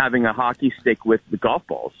and having a hockey stick with the golf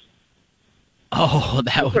balls. Oh,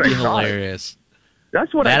 that would be hilarious.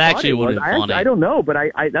 That's what that I thought actually would be funny. I don't know, but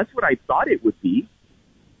I that's what I thought it would be.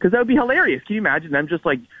 Because that would be hilarious. Can you imagine them just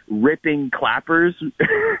like ripping clappers?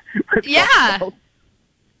 Yeah.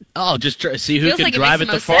 Oh, just see who can drive it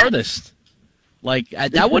the farthest. Sense. Like,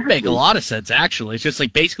 that would make a lot of sense, actually. It's just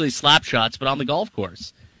like basically slap shots, but on the golf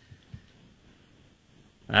course.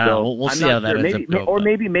 We'll see how that ends up going. Or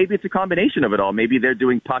maybe it's a combination of it all. Maybe they're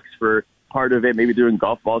doing pucks for part of it. Maybe doing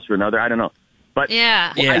golf balls for another. I don't know. But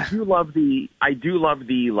yeah. I do love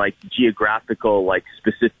the like geographical, like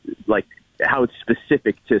specific, like how it's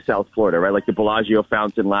specific to South Florida, right? Like the Bellagio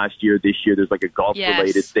fountain last year. This year, there's like a golf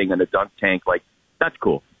related thing on the dunk tank. Like, that's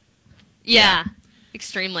cool. Yeah.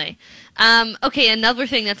 Extremely. Okay, another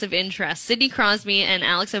thing that's of interest. Sidney Crosby and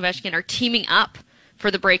Alex Ovechkin are teaming up for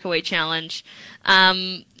the Breakaway Challenge.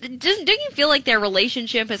 Don't you feel like their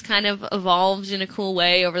relationship has kind of evolved in a cool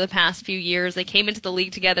way over the past few years? They came into the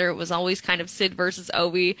league together. It was always kind of Sid versus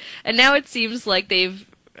Ovi. And now it seems like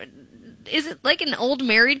is it like an old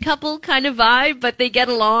married couple kind of vibe, but they get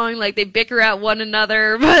along, like they bicker at one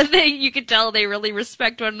another, but you can tell they really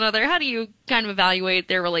respect one another. How do you kind of evaluate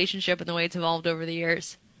their relationship and the way it's evolved over the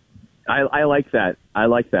years? I like that. I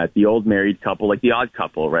like that. The old married couple, like the odd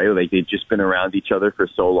couple, right? Like they've just been around each other for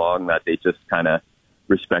so long that they just kind of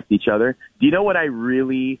respect each other. Do you know what I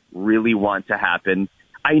really, really want to happen?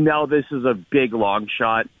 I know this is a big long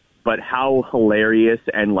shot, but how hilarious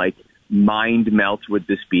and like mind melt would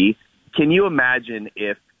this be? Can you imagine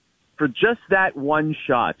if, for just that one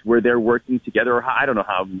shot where they're working together, or I don't know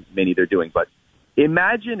how many they're doing, but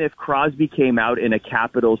imagine if Crosby came out in a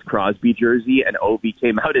Capitals Crosby jersey and Ovi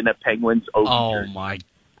came out in a Penguins Ovi jersey. Oh, my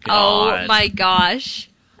God. Oh, my gosh.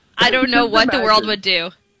 I don't know what the world would do.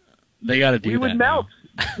 They got to do that. We would melt.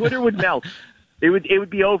 Twitter would melt. It would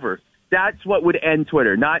be over. That's what would end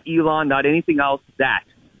Twitter. Not Elon, not anything else. That.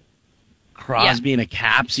 Crosby in a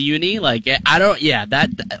Caps uni? Like, that,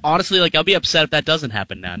 honestly, like, I'll be upset if that doesn't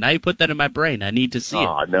happen now. Now you put that in my brain. I need to see it.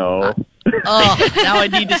 Oh, no. Now I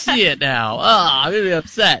need to see it now. I'm really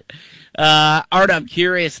upset. Art, I'm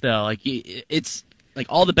curious, though. Like, it's, like,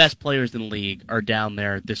 all the best players in the league are down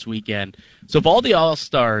there this weekend. So of all the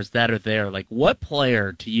All-Stars that are there, like, what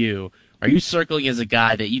player to you are you circling as a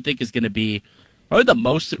guy that you think is going to be probably the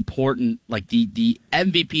most important, like the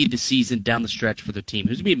MVP of the season down the stretch for their team?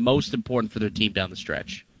 Who's going to be most important for their team down the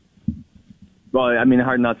stretch? Well, I mean,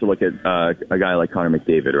 hard not to look at a guy like Connor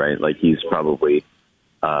McDavid, right? Like, he's probably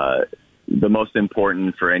the most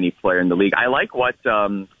important for any player in the league. I like what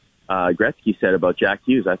Gretzky said about Jack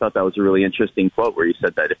Hughes. I thought that was a really interesting quote where he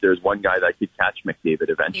said that if there's one guy that could catch McDavid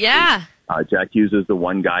eventually, Jack Hughes is the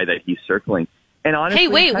one guy that he's circling. And honestly, hey,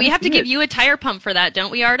 wait, we have to give you a tire pump for that,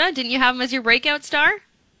 don't we, Arda? Didn't you have him as your breakout star?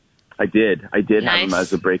 I did. I did have him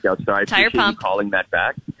as a breakout star. I appreciate you calling that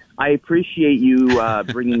back. I appreciate you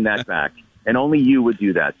bringing that back. And only you would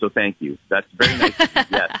do that, so thank you. That's very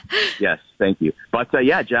nice. Yes, thank you. But,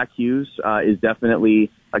 Jack Hughes is definitely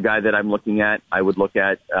a guy that I'm looking at. I would look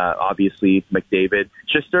at, obviously, McDavid.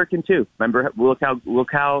 Shesterkin, too. Remember, look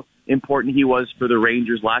how important he was for the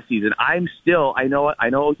Rangers last season. I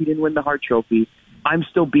know he didn't win the Hart Trophy. I'm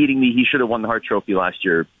still beating he should have won the Hart Trophy last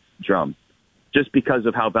year drum, just because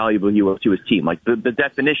of how valuable he was to his team. Like, the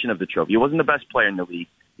definition of the trophy. He wasn't the best player in the league.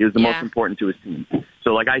 He was the most important to his team.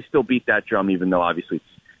 So, I still beat that drum, even though, obviously,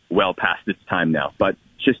 it's well past its time now. But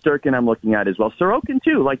Shesterkin I'm looking at as well. Sorokin,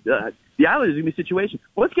 too. The Islanders in the situation.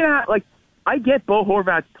 What's going to happen? I get Bo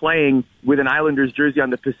Horvat's playing with an Islanders jersey on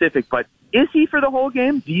the Pacific, but is he for the whole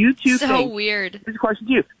game? Do you two think... So weird. Here's a question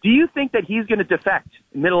to you. Do you think that he's going to defect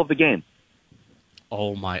in the middle of the game?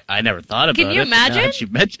 Oh my! I never thought about it. Can you imagine? You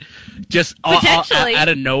mentioned just potentially out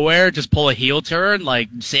of nowhere, just pull a heel turn like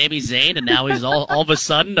Sami Zayn, and now he's all of a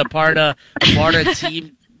sudden a part of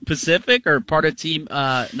Team Pacific or part of Team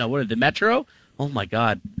the Metro. Oh my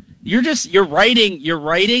God! You're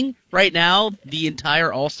writing right now the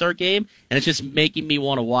entire All-Star game, and it's just making me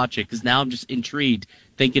want to watch it because now I'm just intrigued,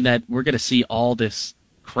 thinking that we're going to see all this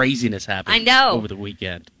craziness happen over the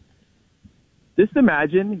weekend. Just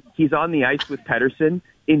imagine he's on the ice with Pettersson,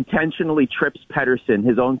 intentionally trips Pettersson,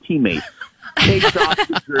 his own teammate, takes off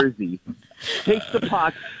the jersey, takes the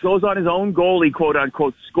puck, goes on his own goalie,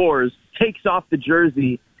 quote-unquote, scores, takes off the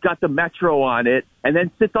jersey, got the Metro on it, and then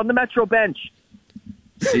sits on the Metro bench.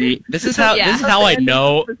 See, this is how I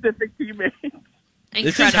know. Specific teammate.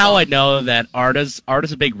 This is how I know that Arda's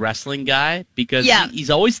a big wrestling guy because he's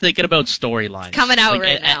always thinking about storylines. It's coming out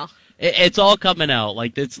right now. It's all coming out.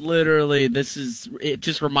 It's literally, it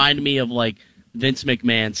just reminded me of Vince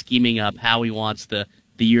McMahon scheming up how he wants the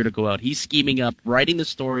year to go out. He's scheming up, writing the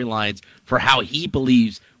storylines for how he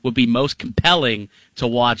believes would be most compelling to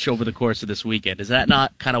watch over the course of this weekend. Is that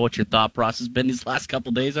not kind of what your thought process has been these last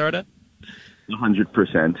couple days, Arda?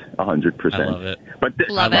 100%. I love it. But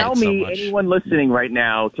tell me, anyone listening right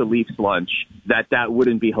now to Leafs Lunch, that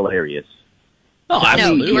wouldn't be hilarious. Oh,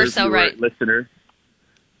 absolutely. No, you are so right. Listener.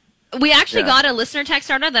 We actually got a listener text,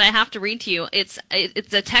 Arda, that I have to read to you. It's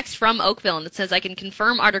a text from Oakville, and it says, I can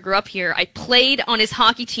confirm Arda grew up here. I played on his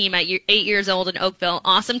hockey team at 8 years old in Oakville.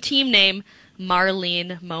 Awesome team name,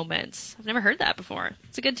 Marlene Moments. I've never heard that before.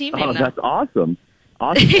 It's a good team name, though. That's awesome.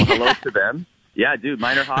 Awesome. Well, hello to them. Yeah, dude,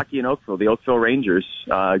 minor hockey in Oakville. The Oakville Rangers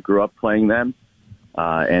grew up playing them,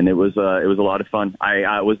 and it was a lot of fun.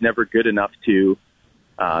 I was never good enough to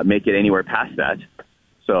make it anywhere past that.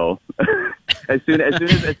 So as soon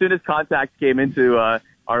as contact came into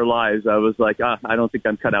our lives, I was like, I don't think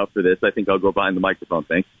I'm cut out for this. I think I'll go behind the microphone.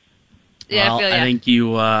 Thanks. Yeah, well, I think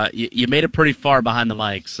you made it pretty far behind the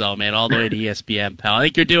mic, so man, all the way to ESPN, pal. I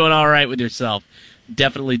think you're doing all right with yourself.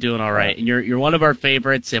 Definitely doing all right, and you're one of our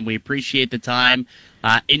favorites, and we appreciate the time.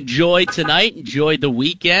 Enjoy tonight, enjoy the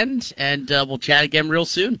weekend, and we'll chat again real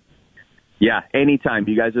soon. Yeah, anytime.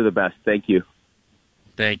 You guys are the best. Thank you.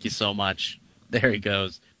 Thank you so much. There he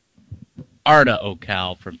goes. Arda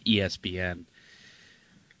Ocal from ESPN.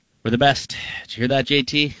 We're the best. Did you hear that,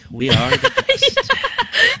 JT? We are the best.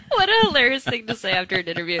 What a hilarious thing to say after an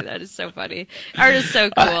interview. That is so funny. Arda's so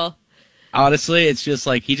cool. Honestly, it's just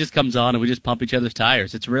he just comes on and we just pump each other's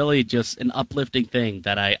tires. It's really just an uplifting thing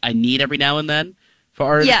that I need every now and then for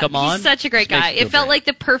Arda to come on. Yeah, he's such a great guy. It felt like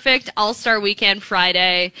the perfect All-Star Weekend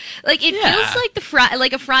Friday. It feels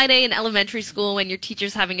like a Friday in elementary school when your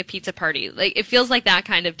teacher's having a pizza party. It feels like that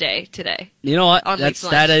kind of day today. You know what?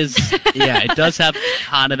 It does have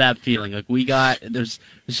kind of that feeling. There's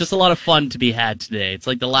just a lot of fun to be had today. It's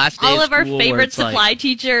like the last day of school. All of our favorite supply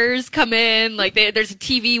teachers come in. There's a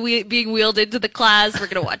TV being wheeled into the class. We're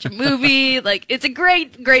going to watch a movie. It's a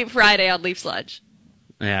great, great Friday on Leafs Lunch.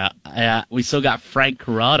 Yeah. We still got Frank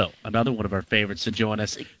Corrado, another one of our favorites, to join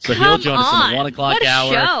us. So he'll join us in the 1 o'clock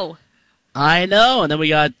hour. What a show. I know. And then we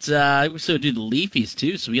got, we still do the Leafies,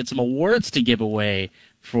 too. So we got some awards to give away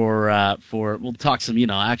for we'll talk some,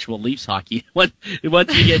 actual Leafs hockey once we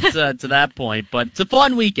get to that point. But it's a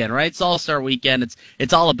fun weekend, right? It's All-Star weekend.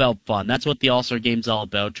 It's all about fun. That's what the All-Star game's all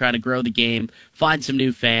about, trying to grow the game, find some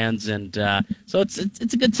new fans, and so it's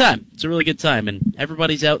a good time. It's a really good time, and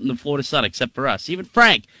everybody's out in the Florida sun except for us. Even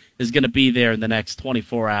Frank is going to be there in the next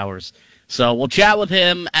 24 hours. So we'll chat with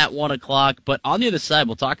him at 1 o'clock, but on the other side,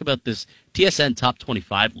 we'll talk about this TSN Top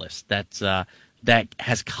 25 list that that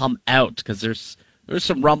has come out, because there's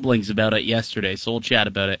some rumblings about it yesterday, so we'll chat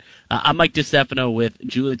about it. I'm Mike DeStefano with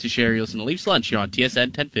Julia Teixeira. You're listening to Leafs Lunch here on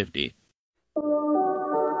TSN 1050.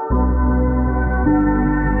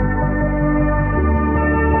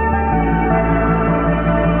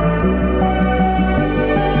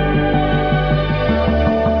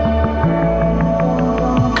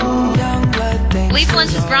 Leafs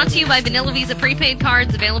Lunch is brought to you by Vanilla Visa prepaid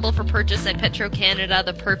cards, available for purchase at Petro-Canada,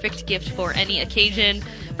 the perfect gift for any occasion.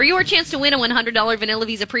 For your chance to win a $100 Vanilla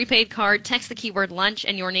Visa prepaid card, text the keyword lunch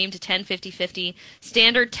and your name to 105050.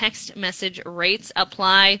 Standard text message rates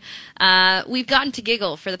apply. We've gotten to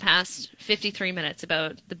giggle for the past 53 minutes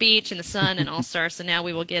about the beach and the sun and All-Star, so now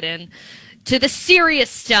we will get in to the serious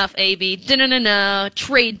stuff, AB.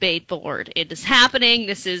 Trade bait board. It is happening.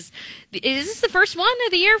 Is this the first one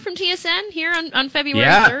of the year from TSN here on February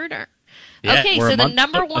 3rd? Or? Yeah, okay, so the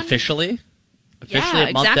number one. Officially yeah,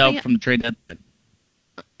 a month exactly. out from the trade deadline.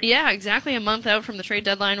 Yeah, exactly a month out from the trade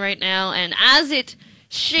deadline right now. And as it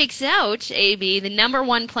shakes out, AB, the number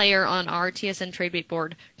one player on our TSN trade bait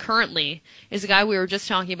board currently is a guy we were just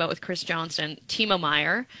talking about with Chris Johnston, Timo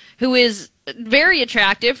Meier, who is very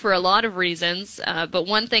attractive for a lot of reasons, but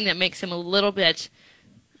one thing that makes him a little bit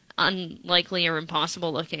unlikely or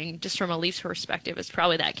impossible looking, just from a Leafs perspective, is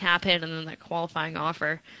probably that cap hit and then that qualifying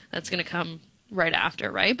offer that's going to come right after,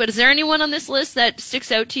 right? But is there anyone on this list that sticks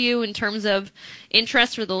out to you in terms of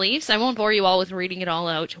interest for the Leafs? I won't bore you all with reading it all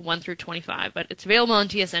out, 1 through 25, but it's available on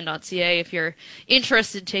tsn.ca if you're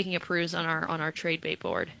interested in taking a peruse on our trade bait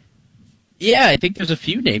board. Yeah, I think there's a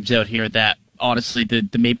few names out here that honestly the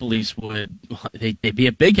Maple Leafs they'd be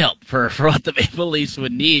a big help for what the Maple Leafs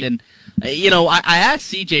would need. And I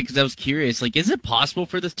asked CJ because I was curious, is it possible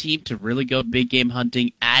for this team to really go big game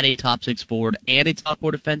hunting, add a top six forward and a top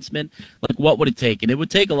four defenseman? What would it take? And it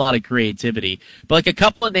would take a lot of creativity. But a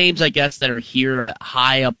couple of names, I guess, that are here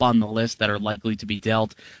high up on the list that are likely to be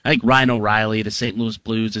dealt. I think Ryan O'Reilly, the St. Louis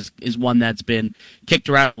Blues, is one that's been kicked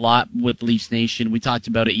around a lot with Leafs Nation. We talked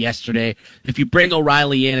about it yesterday. If you bring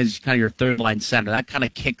O'Reilly in as kind of your third line center, that kind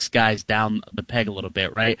of kicks guys down the peg a little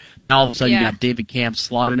bit, right? Now all of a sudden you got David Kampf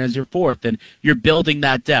slotted in as your fourth, and you're building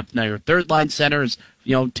that depth. Now your third line center is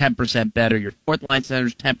 10% better, your fourth line center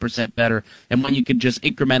is 10% better, and when you can just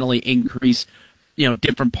incrementally increase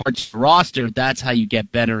different parts of the roster, that's how you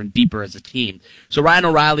get better and deeper as a team. So Ryan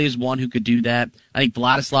O'Reilly is one who could do that. I think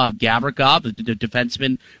Vladislav Gavrikov, the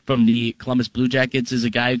defenseman from the Columbus Blue Jackets, is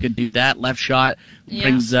a guy who could do that. Left shot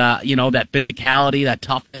brings, that physicality, that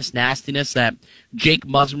toughness, nastiness, that Jake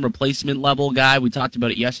Muzzin replacement level guy. We talked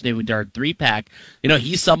about it yesterday with our 3-pack.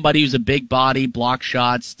 He's somebody who's a big body, block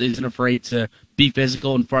shots, isn't afraid to be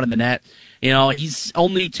physical in front of the net. He's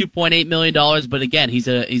only $2.8 million, but again, he's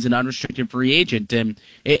an unrestricted free agent, and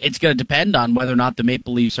it's going to depend on whether or not the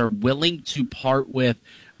Maple Leafs are willing to part with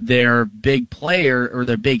their big player or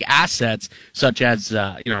their big assets, such as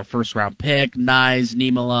first round pick, Nyes,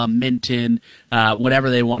 Niemela, Minton, whatever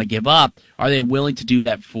they want to give up. Are they willing to do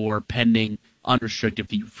that for pending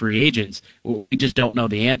unrestricted free agents? We just don't know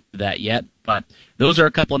the answer to that yet, but those are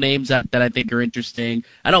a couple of names that I think are interesting.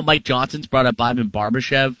 I know Mike Johnson's brought up Ivan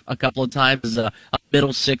Barbashev a couple of times as a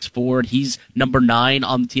middle six forward. He's number 9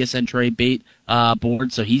 on the TSN trade bait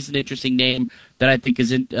board, so he's an interesting name that I think is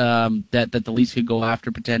that the Leafs could go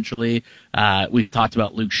after potentially. We talked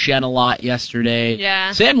about Luke Schenn a lot yesterday.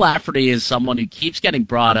 Yeah. Sam Lafferty is someone who keeps getting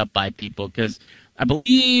brought up by people because I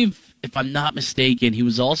believe, if I'm not mistaken, he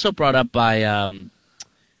was also brought up by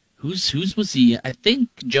whose was he? I think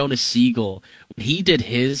Jonas Siegel. When he did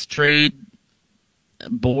his trade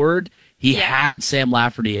board, he had Sam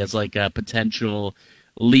Lafferty as a potential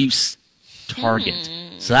Leafs target.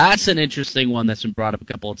 So that's an interesting one that's been brought up a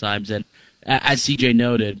couple of times. And as CJ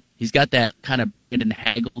noted, he's got that kind of Brendan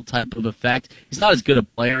Hagel type of effect. He's not as good a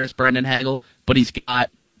player as Brendan Hagel, but he's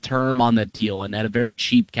got term on the deal and at a very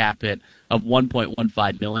cheap cap hit of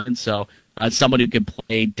 $1.15 million. So somebody who can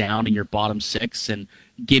play down in your bottom six and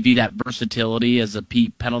give you that versatility as a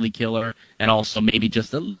penalty killer and also maybe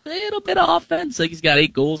just a little bit of offense. He's got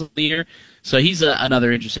 8 goals in the year. So he's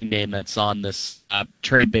another interesting name that's on this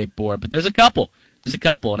trade bait board. But there's a couple,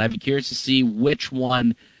 and I'd be curious to see which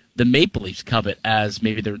one the Maple Leafs covet as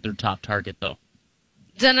maybe their top target, though.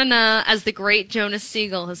 Da-na-na, as the great Jonas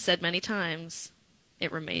Siegel has said many times,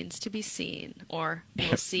 it remains to be seen, or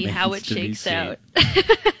we'll see how it shakes out.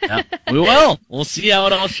 Yeah, we will. We'll see how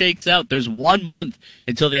it all shakes out. There's 1 month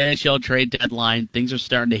until the NHL trade deadline. Things are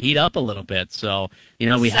starting to heat up a little bit. So,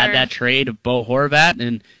 we had that trade of Bo Horvat,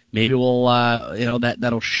 and maybe we'll,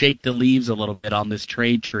 that'll shake the leaves a little bit on this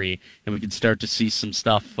trade tree, and we can start to see some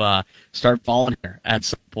stuff start falling here at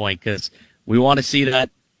some point, because we want to see that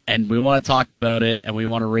and we want to talk about it, and we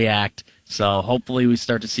want to react. So hopefully we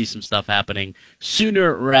start to see some stuff happening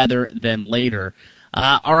sooner rather than later.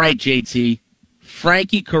 All right, JT.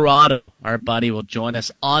 Frankie Corrado, our buddy, will join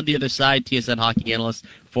us on the other side, TSN hockey analyst,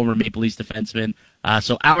 former Maple Leafs defenseman.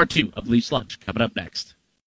 So hour 2 of Leafs Lunch coming up next.